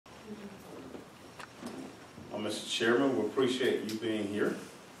Mr. Chairman, we appreciate you being here.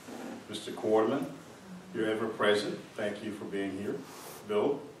 Mr. Quarterman, you're ever present. Thank you for being here.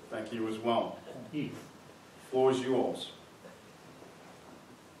 Bill, thank you as well. Thank you. Floor is yours.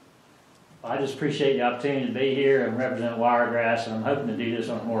 I just appreciate the opportunity to be here and represent Wiregrass, and I'm hoping to do this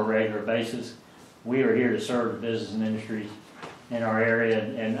on a more regular basis. We are here to serve the business and industries in our area,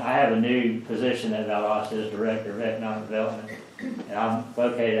 and I have a new position at Valdosta as Director of Economic Development, and I'm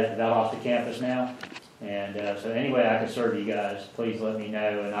located at the Valdosta campus now. And so any way I can serve you guys, please let me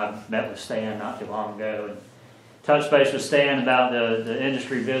know. And I've met with Stan not too long ago and touched base with Stan about the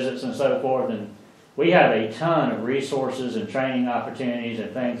industry visits and so forth. And we have a ton of resources and training opportunities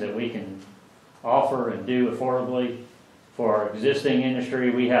and things that we can offer and do affordably for our existing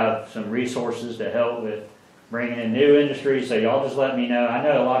industry. We have some resources to help with bringing in new industries. So y'all just let me know. I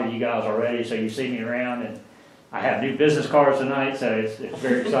know a lot of you guys already, so you see me around, and I have new business cards tonight, so it's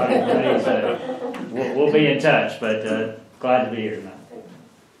very exciting for me. So we'll be in touch, but glad to be here tonight.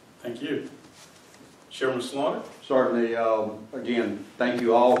 Thank you. Chairman Slaughter? Certainly, again, thank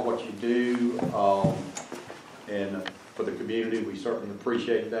you all for what you do, and for the community. We certainly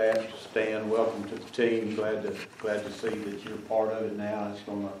appreciate that. Stan, welcome to the team. Glad to see that you're part of it now. It's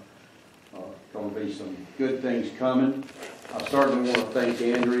going to be some good things coming. I certainly want to thank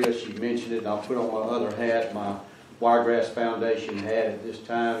Andrea. She mentioned it, and I'll put on my other hat, my Wiregrass Foundation hat at this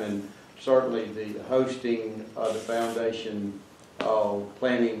time, and certainly the hosting of the foundation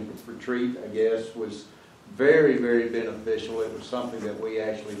planning retreat, I guess, was very, very beneficial. It was something that we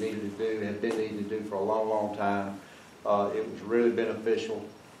actually needed to do, had been needing to do for a long, long time. It was really beneficial,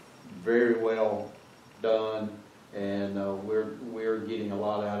 very well done, and we're getting a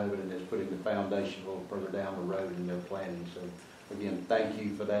lot out of it, and it's putting the foundation a little further down the road in their planning. So again, thank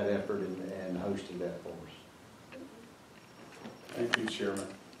you for that effort and hosting that for us. Thank you, Chairman.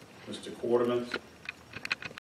 Mr. Quarterman?